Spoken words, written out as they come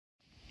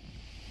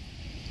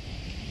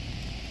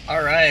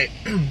All right,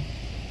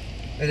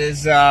 it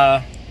is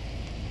a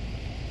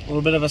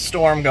little bit of a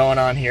storm going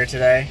on here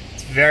today.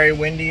 It's very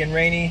windy and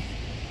rainy,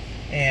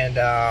 and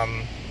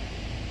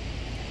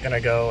gonna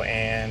go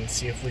and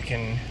see if we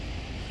can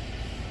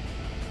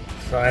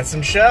find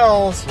some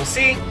shells. We'll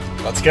see.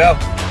 Let's go.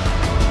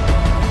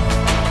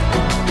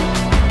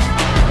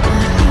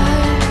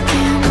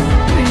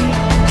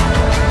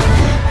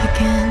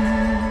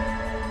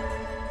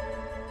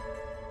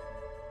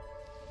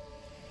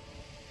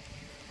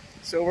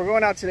 So we're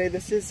going out today.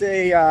 This is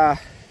a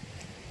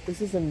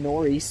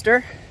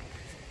nor'easter,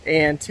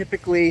 and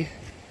typically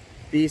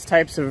these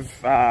types of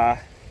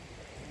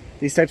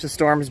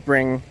storms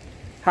bring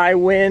high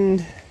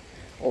wind,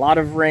 a lot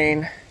of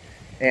rain,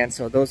 and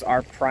so those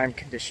are prime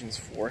conditions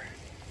for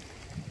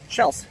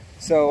shells.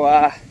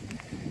 So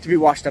to be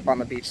washed up on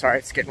the beach. Sorry,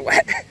 it's getting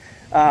wet.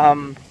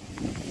 All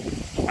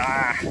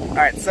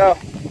right, so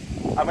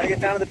I'm gonna get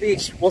down to the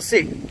beach. We'll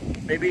see.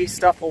 Maybe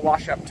stuff will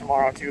wash up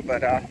tomorrow too,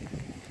 but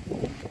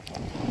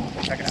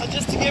check it out. So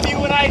just to give you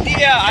an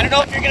idea, I don't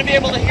know if you're going to be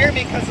able to hear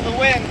me because of the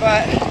wind,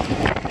 but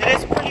it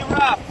is pretty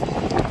rough.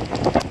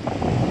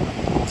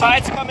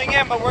 Tide's coming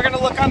in, but we're going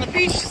to look on the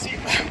beach to see.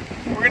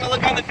 We're going to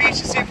look on the beach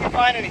to see if we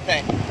find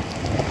anything.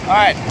 All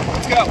right,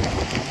 let's go.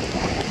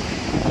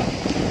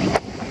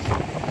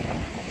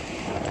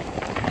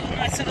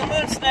 Nice little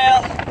moon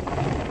snail.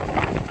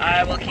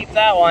 I will keep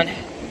that one.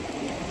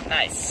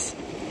 Nice.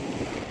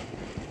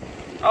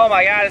 Oh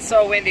my God, it's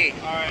so windy.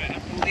 All right, I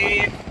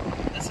believe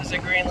this is a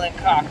Greenland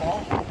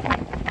cockle.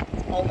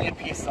 It's only a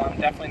piece, so I'm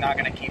definitely not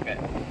going to keep it.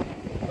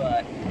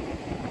 But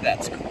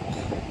that's cool.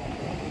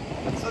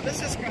 So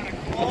this is kind of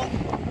cool.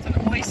 It's an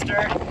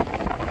oyster.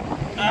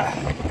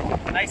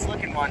 Nice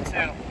looking one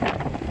too.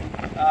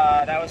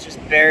 That was just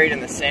buried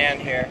in the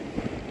sand here.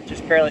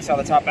 Just barely saw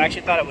the top. I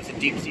actually thought it was a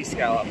deep sea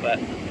scallop, but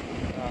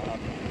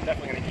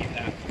definitely going to keep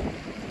that.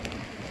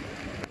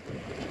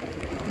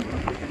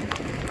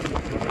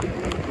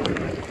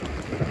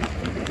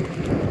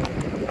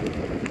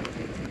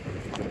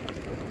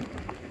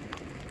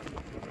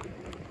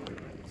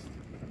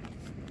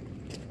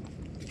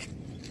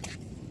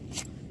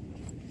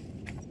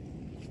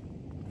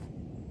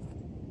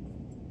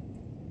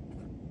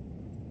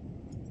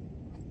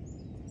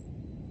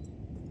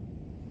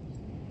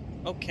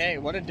 Okay,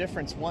 what a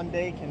difference one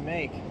day can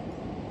make.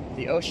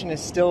 The ocean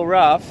is still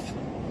rough,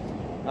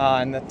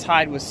 and the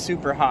tide was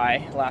super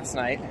high last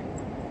night.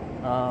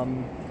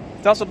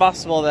 It's also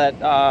possible that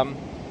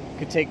it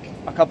could take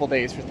a couple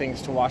days for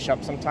things to wash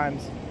up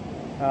sometimes.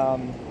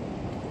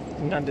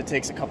 Sometimes it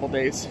takes a couple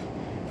days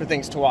for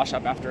things to wash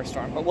up after a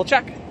storm, but we'll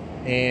check.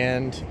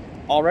 And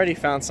already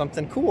found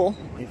something cool.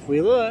 If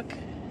we look,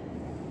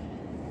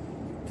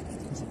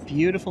 there's a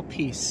beautiful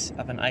piece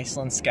of an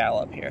Iceland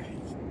scallop here.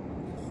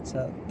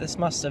 So this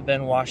must have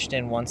been washed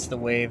in once the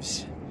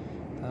waves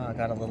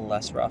got a little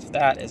less rough.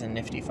 That is a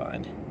nifty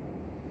find.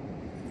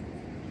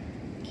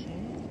 Okay.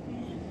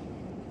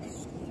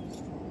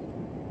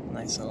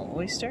 Nice little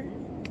oyster.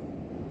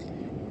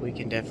 We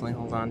can definitely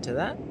hold on to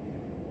that.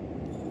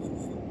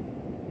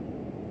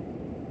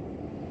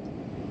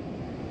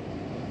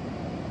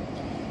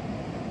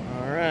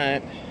 All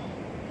right.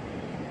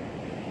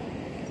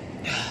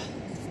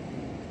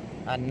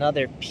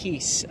 Another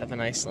piece of an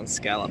Iceland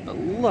scallop, but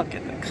look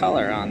at the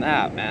color on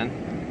that,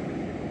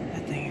 man.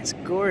 That thing is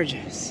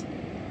gorgeous.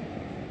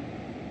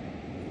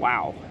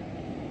 Wow.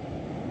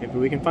 Maybe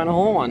we can find a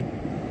whole one.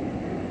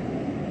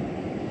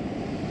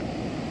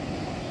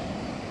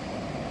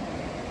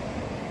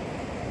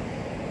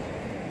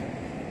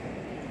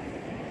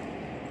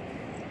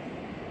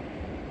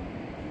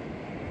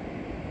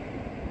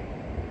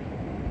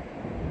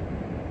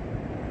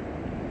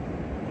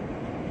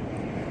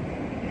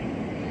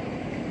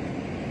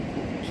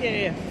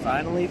 Okay, I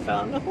finally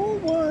found a whole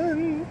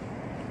one.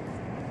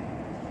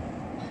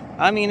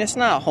 I mean, it's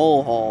not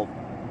whole,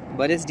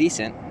 but it's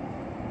decent.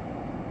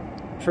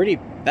 Pretty,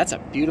 that's a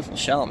beautiful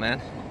shell,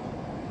 man.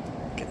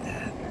 Look at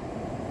that.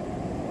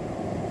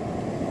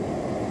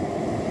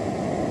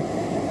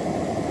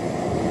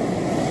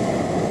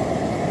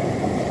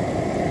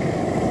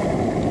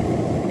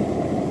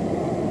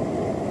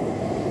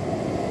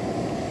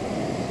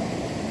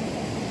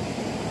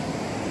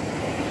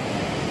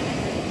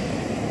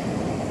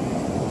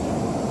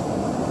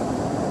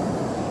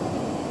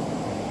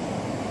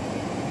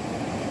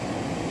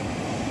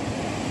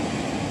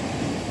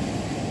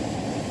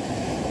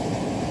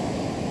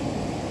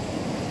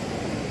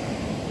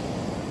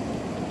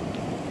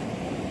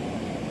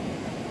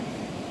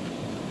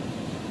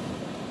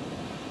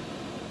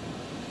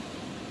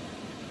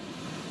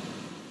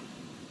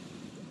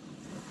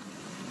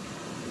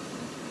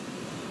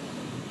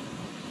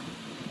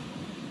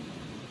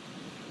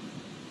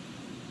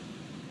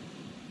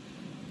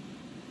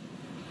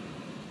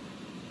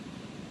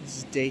 This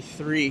is day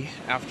 3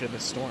 after the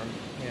storm,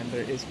 and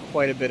there is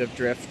quite a bit of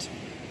drift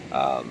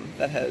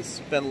that has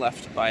been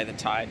left by the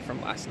tide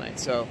from last night.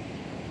 So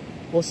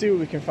we'll see what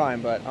we can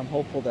find, but I'm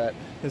hopeful that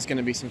there's going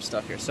to be some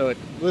stuff here. So it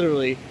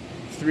literally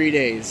 3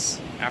 days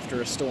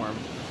after a storm.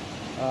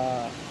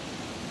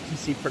 to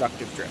see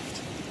productive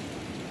drift.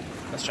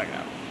 Let's check it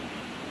out.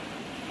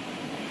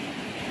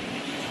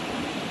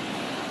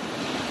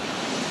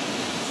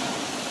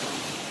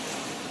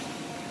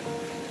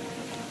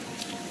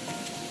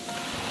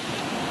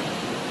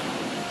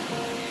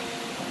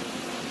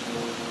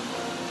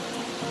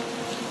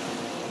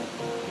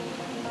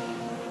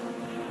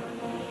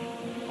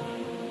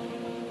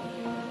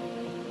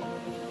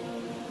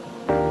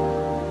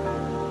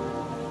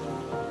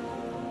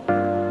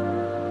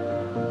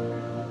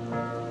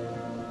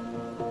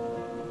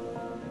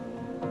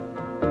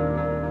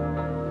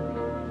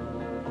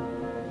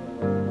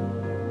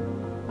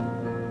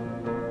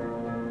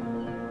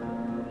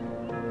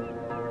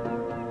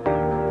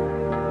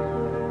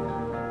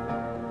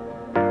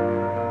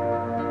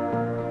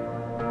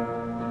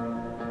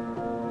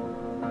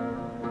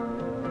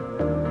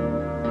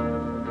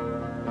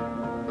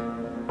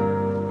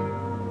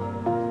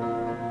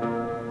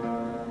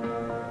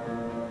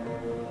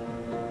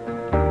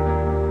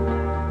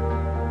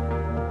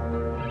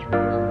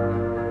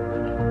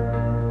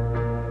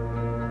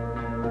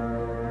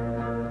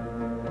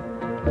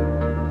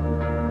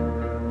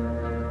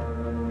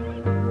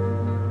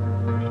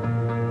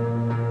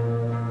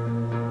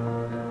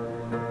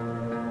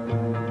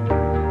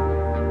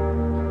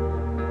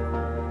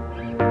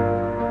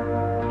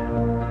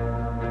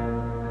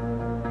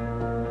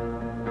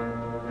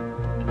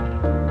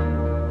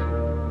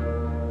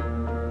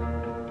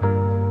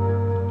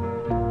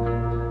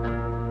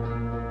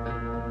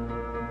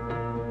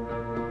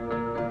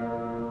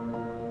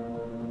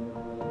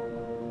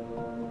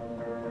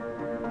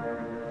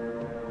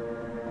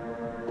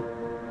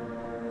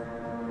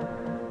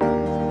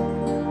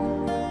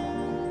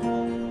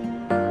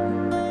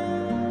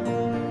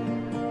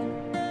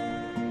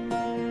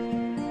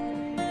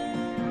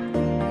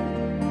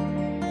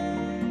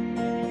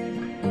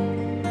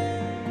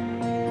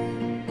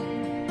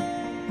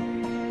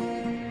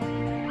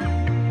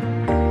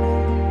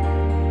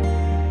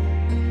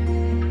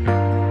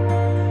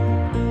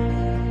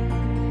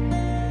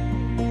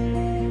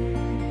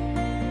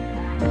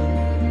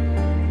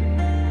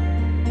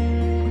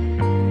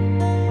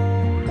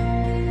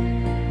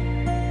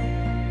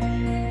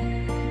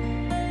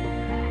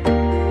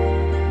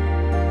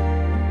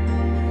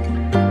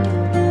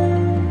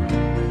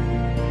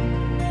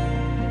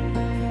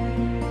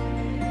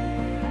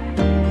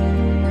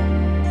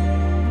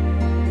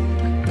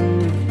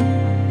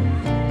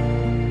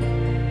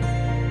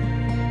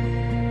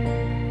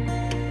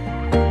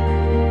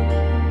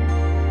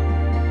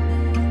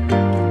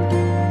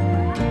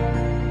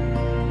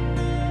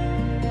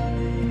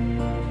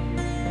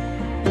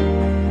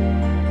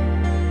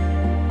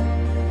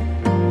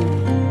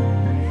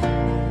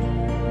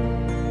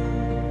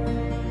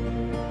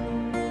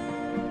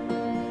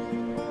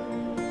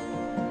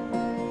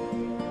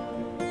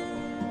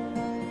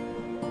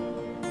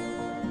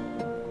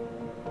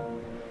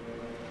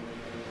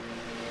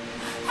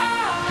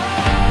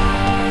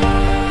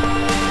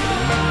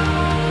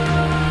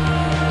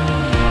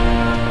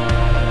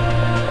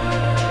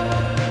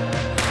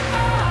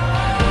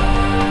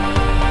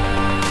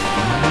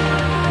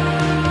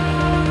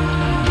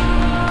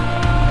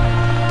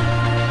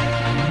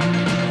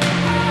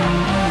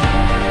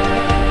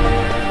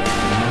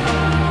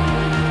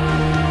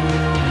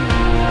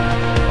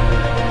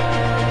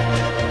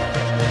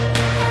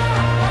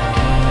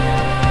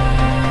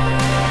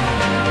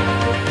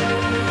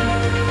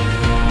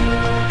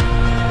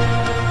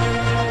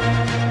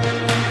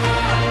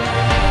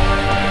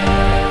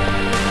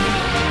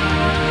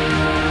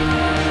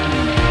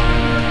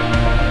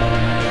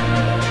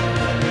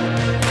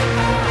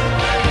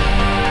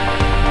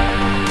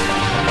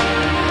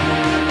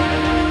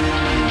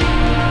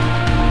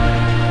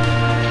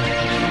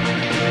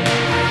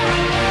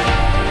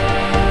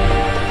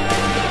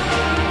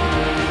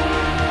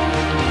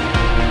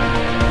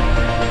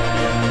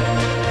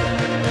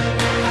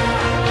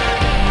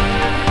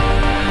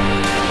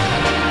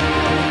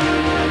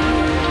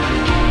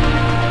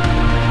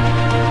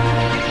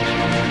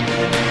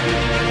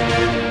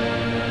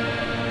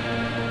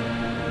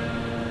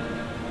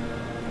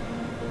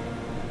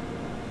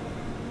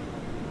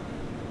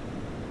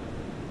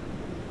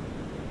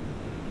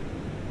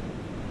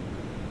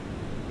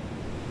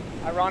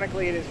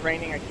 Ironically, it is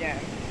raining again,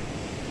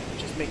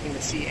 which is making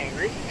the sea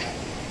angry.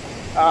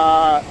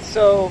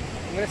 So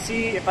I'm going to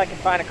see if I can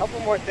find a couple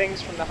more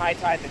things from the high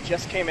tide that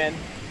just came in,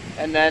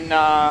 and then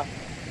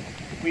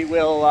we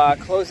will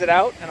close it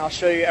out, and I'll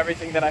show you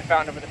everything that I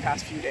found over the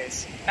past few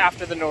days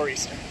after the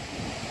nor'easter.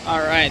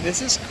 Alright,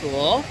 this is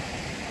cool.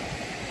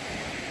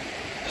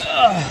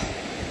 Ugh.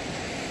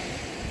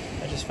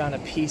 I just found a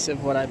piece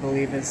of what I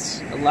believe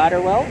is a ladder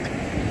whelk.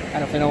 I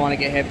definitely don't want to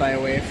get hit by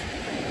a wave.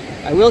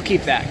 I will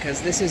keep that,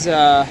 because this is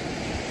a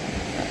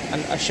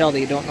shell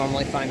that you don't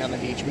normally find on the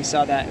beach. We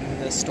saw that in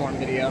the storm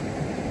video,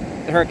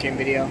 the hurricane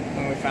video,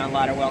 when we found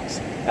ladder whelks.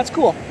 That's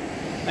cool.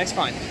 Nice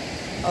find.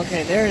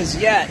 Okay, there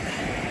is yet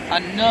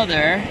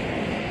another.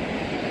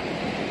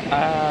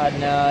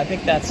 No, I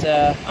think that's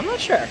I'm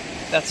not sure.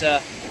 That's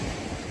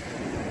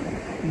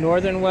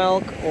northern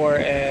whelk or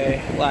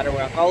a ladder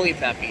whelk. I'll leave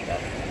that be though.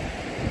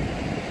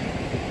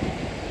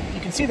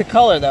 You can see the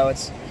color though,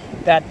 it's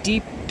that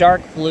deep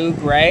dark blue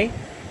gray.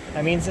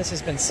 That means this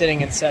has been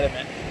sitting in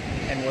sediment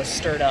and was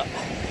stirred up,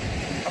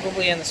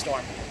 probably in the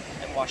storm,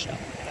 and washed up.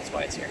 That's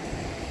why it's here.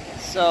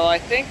 So I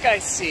think I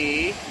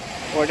see,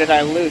 or did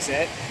I lose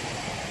it?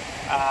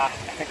 I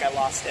think I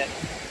lost it.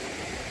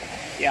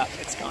 Yeah,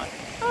 it's gone.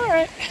 All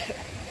right.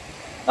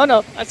 Oh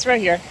no, that's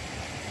right here.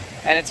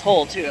 And it's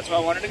whole too, that's why I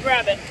wanted to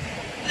grab it.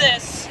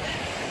 This,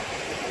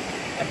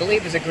 I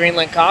believe, is a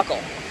Greenland cockle.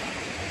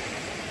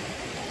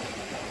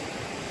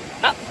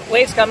 Ah,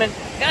 wave's coming,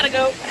 gotta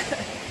go.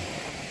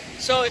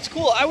 So it's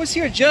cool, I was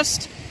here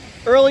just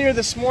earlier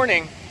this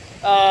morning,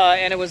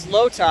 and it was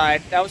low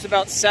tide. That was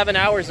about 7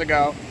 hours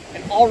ago,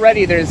 and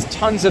already there's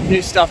tons of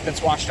new stuff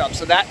that's washed up.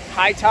 So that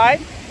high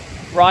tide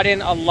brought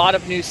in a lot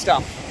of new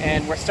stuff,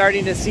 and we're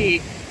starting to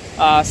see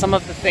some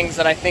of the things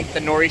that I think the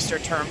nor'easter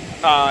term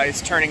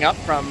is turning up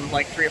from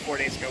like 3 or 4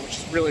 days ago, which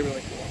is really,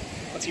 really cool.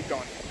 Let's keep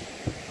going.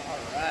 All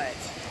right,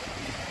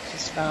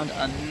 just found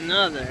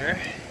another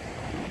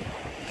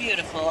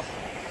beautiful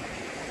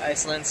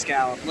Iceland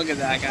scallop. Look at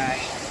that guy.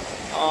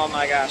 Oh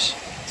my gosh,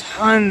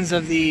 tons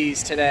of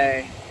these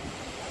today.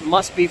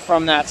 Must be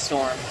from that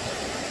storm.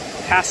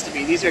 Has to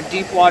be. These are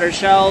deep water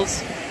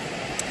shells.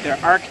 They're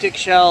Arctic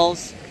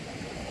shells.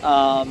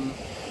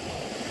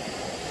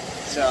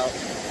 So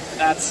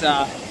that's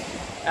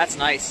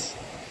nice.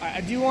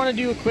 I do want to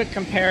do a quick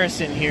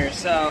comparison here.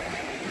 So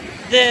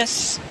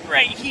this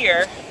right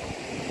here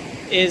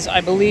is,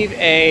 I believe,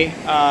 a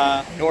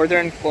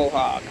northern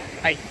quahog,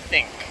 I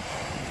think.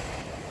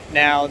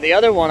 Now the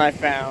other one I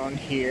found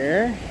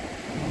here,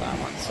 hold on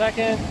 1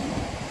 second.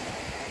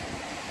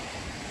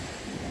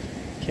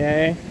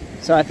 Okay,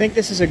 so I think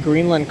this is a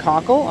Greenland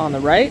cockle on the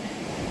right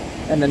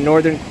and the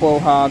northern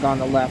quahog on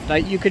the left.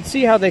 You could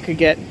see how they could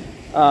get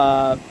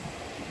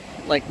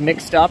like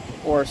mixed up,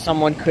 or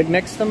someone could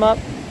mix them up.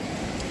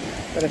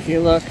 But if you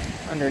look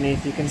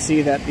underneath, you can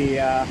see that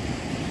the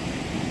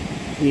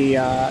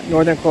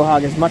northern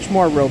quahog is much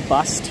more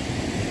robust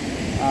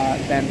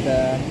than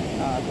the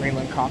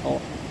Greenland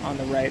cockle on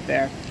the right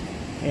there.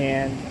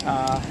 And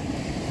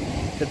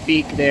the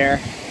beak there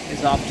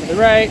is off to the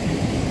right,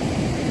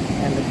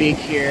 and the beak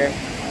here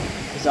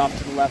is off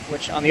to the left,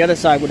 which on the other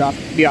side would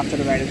be off to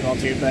the right as well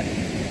too, but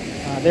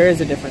there is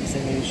a difference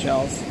in these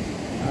shells.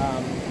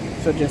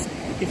 So just,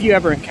 if you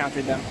ever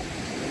encountered them.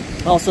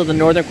 Also, the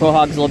northern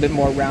quahog is a little bit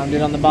more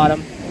rounded on the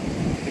bottom.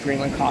 The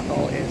Greenland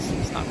cockle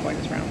is not quite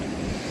as rounded.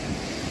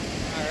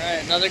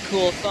 Alright, another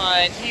cool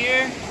find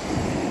here.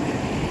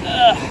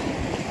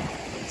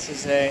 This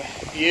is a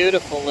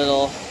beautiful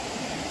little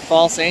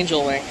false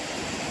angel wing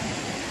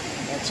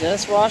that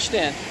just washed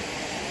in.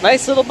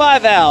 Nice little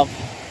bivalve.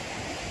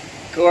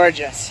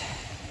 Gorgeous.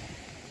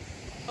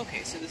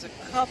 Okay, so there's a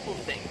couple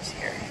things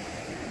here.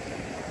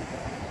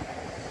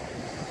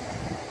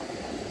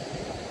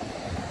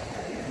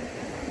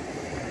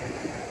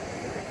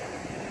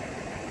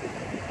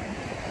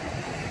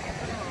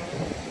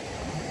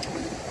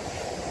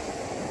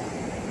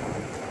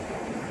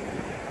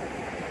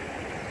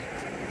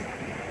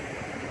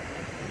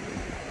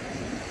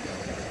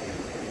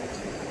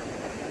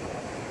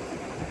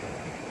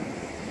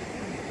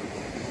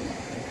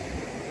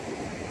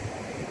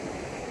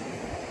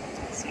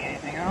 See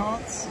anything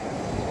else?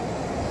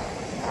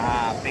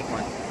 Ah, big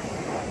one.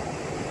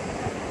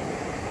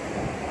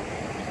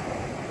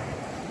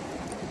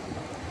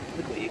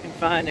 Look what you can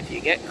find if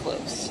you get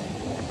close.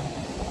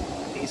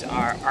 These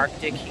are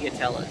Arctic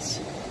hiatelas.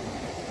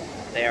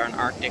 They are an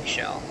Arctic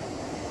shell.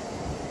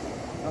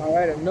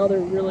 Alright, another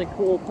really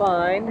cool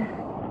find.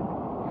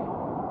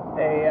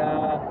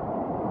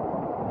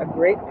 A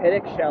great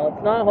Pittock shell.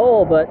 It's not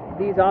whole, but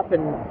these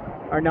often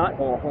are not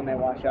whole when they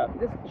wash up.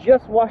 This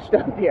just washed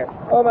up here.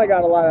 Oh my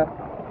god, a lot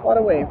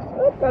of waves.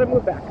 Oh, gotta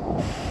move back.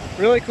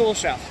 Really cool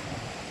shell.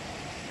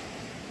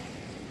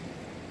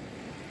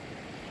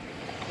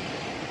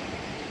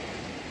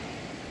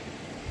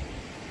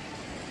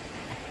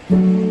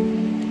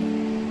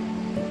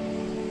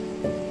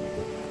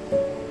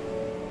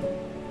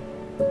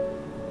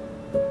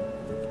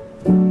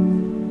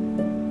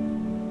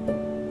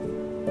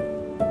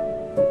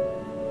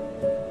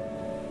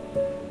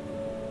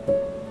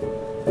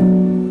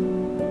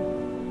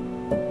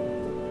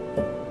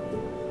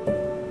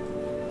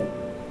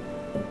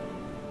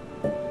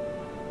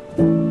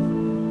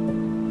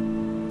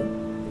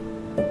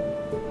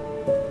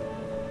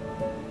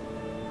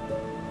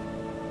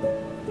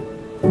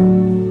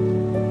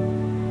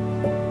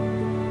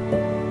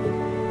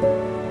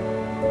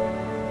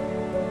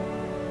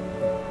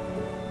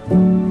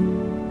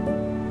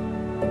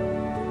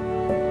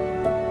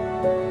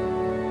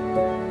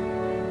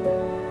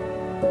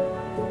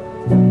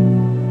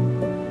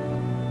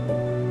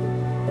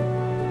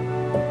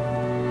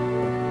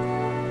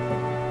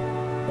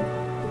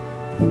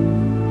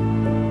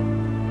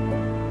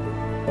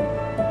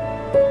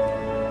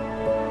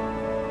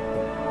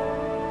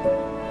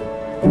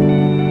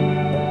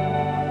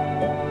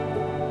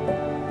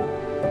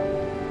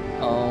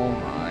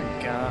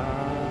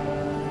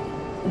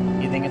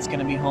 You think it's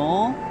gonna be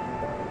whole?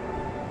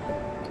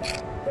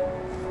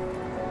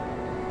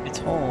 It's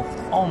whole.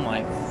 Oh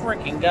my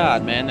freaking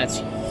god, man, that's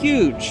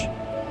huge.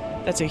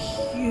 That's a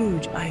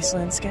huge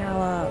Iceland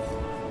scallop.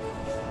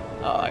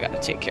 Oh, I gotta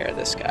take care of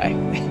this guy.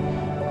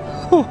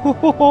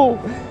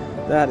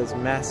 That is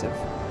massive.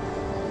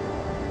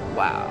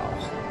 Wow.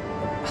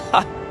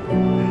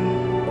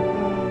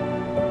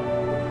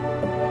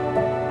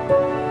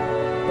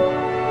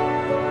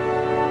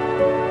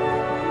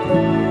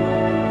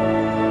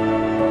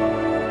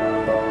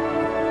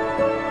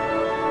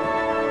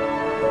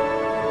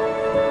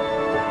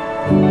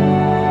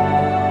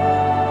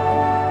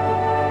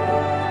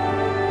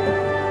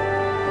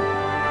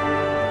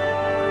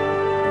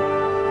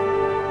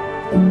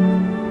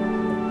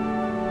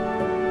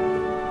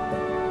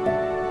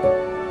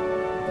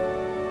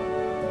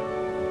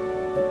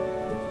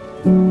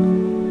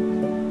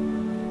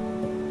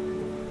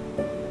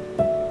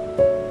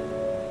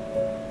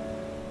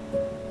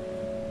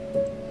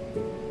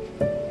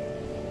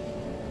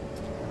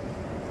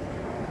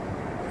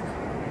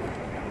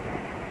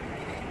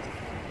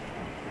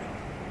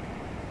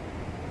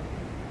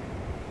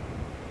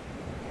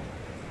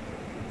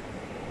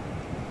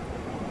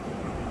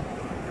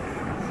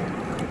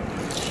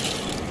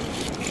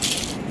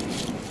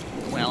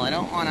 Well, I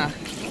don't want to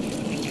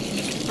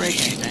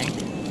break anything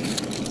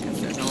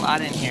because there's a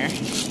lot in here.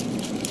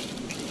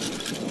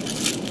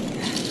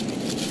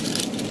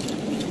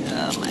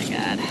 Oh my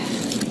god.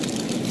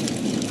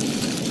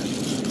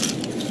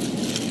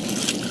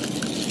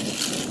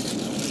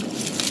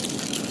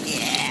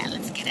 Yeah,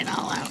 let's get it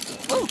all out.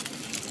 Woo!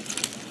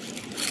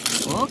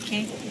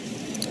 Okay.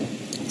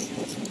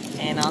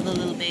 And all the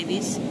little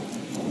babies.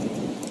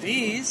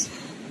 These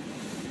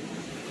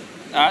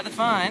are the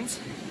finds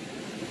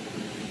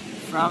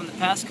from the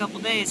past couple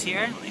days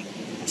here. Let me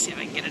see if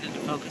I can get it into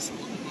focus a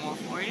little bit more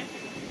for you.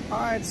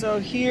 Alright, so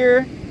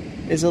here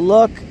is a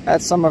look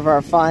at some of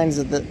our finds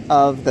of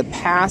the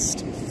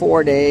past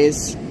 4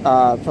 days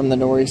from the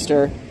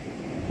nor'easter.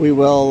 We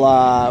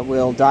will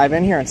we'll dive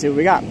in here and see what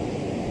we got.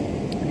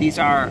 These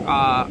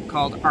are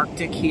called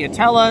Arctic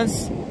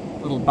Hiatelas,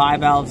 little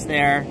bivalves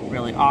there,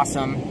 really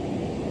awesome.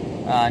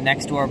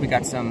 Next door we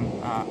got some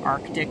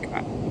Arctic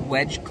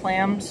wedge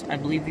clams. I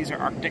believe these are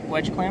Arctic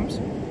wedge clams.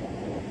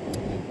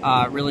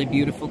 Really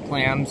beautiful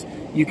clams.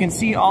 You can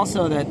see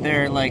also that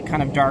they're like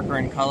kind of darker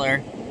in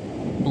color,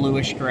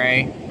 bluish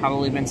gray,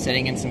 probably been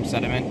sitting in some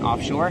sediment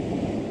offshore.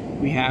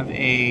 We have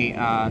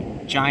a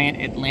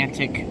giant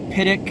Atlantic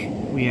piddick.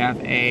 We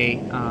have a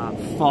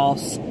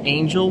false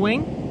angel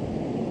wing.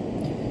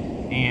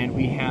 And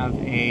we have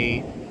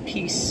a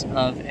piece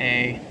of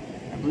I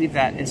believe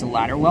that is a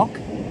ladder whelk.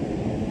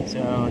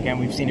 So again,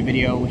 we've seen a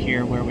video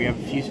here where we have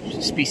a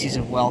few species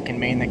of whelk in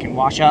Maine that can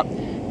wash up.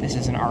 This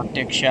is an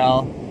Arctic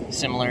shell,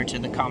 similar to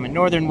the common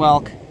northern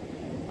whelk,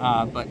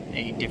 but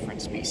a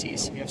different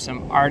species. We have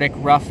some Arctic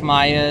rough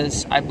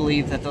mayas. I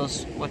believe that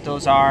those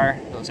are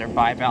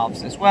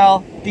bivalves as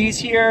well. These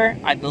here,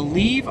 I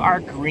believe, are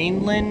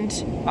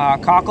Greenland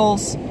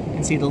cockles. You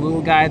can see the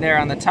little guy there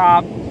on the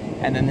top,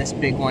 and then this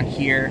big one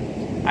here.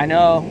 I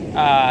know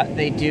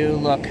they do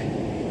look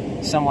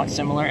somewhat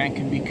similar and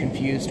can be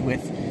confused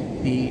with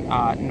the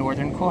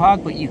northern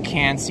quahog, but you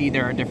can see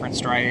there are different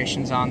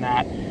striations on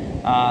that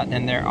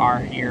than there are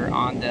here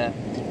on the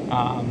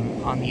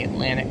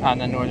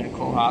northern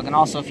quahog. And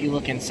also, if you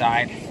look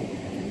inside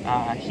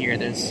here,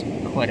 there's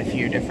quite a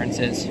few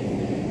differences.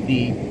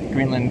 The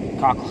Greenland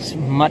cockle is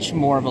much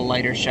more of a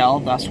lighter shell,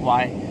 thus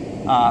why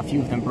a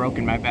few of them broke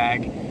in my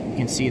bag. You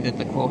can see that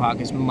the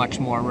quahog is much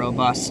more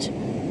robust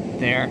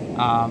there.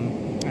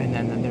 And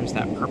then there's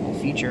that purple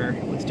feature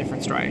with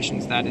different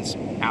striations that is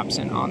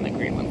absent on the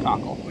Greenland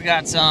cockle. We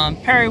got some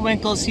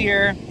periwinkles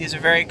here. These are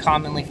very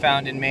commonly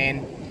found in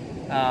Maine.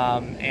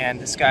 And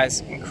this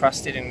guy's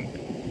encrusted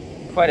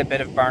in quite a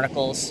bit of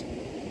barnacles,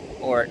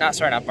 or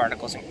not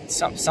barnacles,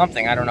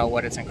 something, I don't know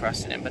what it's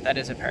encrusted in, but that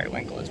is a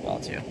periwinkle as well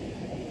too.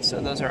 So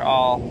those are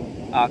all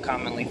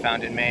commonly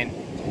found in Maine.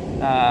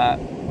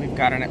 We've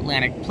got an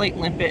Atlantic plate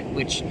limpet,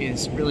 which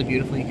is really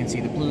beautiful. You can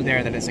see the blue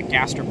there, that is a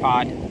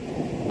gastropod.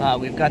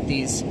 We've got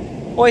these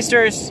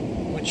oysters,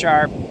 which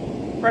are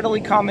readily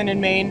common in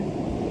Maine,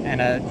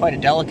 and quite a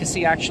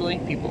delicacy actually.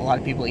 A lot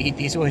of people eat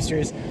these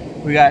oysters.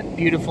 We got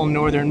beautiful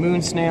northern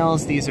moon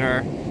snails. These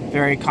are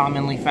very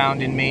commonly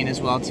found in Maine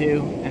as well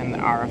too, and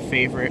are a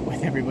favorite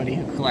with everybody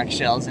who collects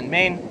shells in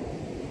Maine.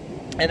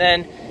 And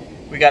then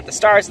we got the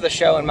stars of the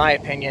show, in my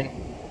opinion,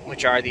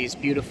 which are these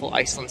beautiful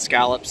Iceland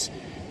scallops.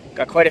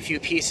 Got quite a few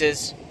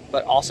pieces,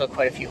 but also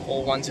quite a few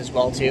whole ones as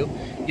well too.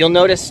 You'll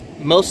notice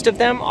most of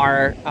them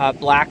are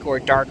black or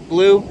dark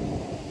blue.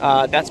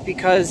 That's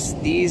because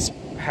these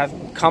have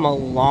come a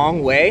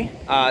long way.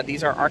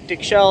 These are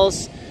Arctic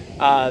shells,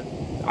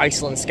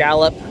 Iceland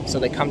scallop, so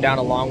they come down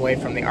a long way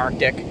from the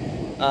Arctic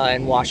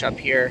and wash up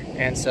here.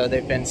 And so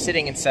they've been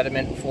sitting in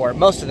sediment for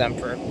most of them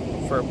for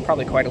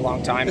probably quite a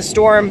long time. The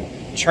storm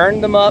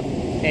churned them up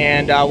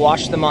and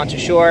washed them onto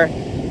shore.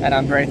 And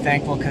I'm very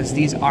thankful because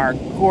these are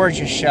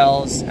gorgeous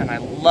shells and I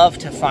love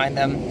to find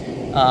them.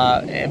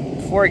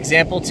 for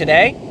example,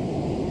 today,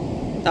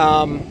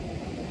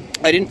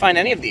 I didn't find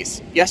any of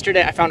these.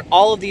 Yesterday, I found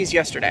all of these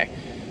yesterday.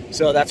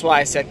 So that's why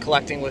I said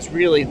collecting was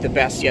really the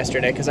best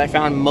yesterday, because I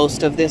found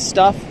most of this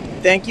stuff.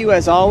 Thank you,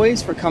 as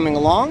always, for coming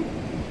along,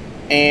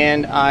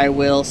 and I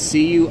will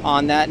see you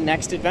on that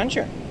next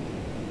adventure.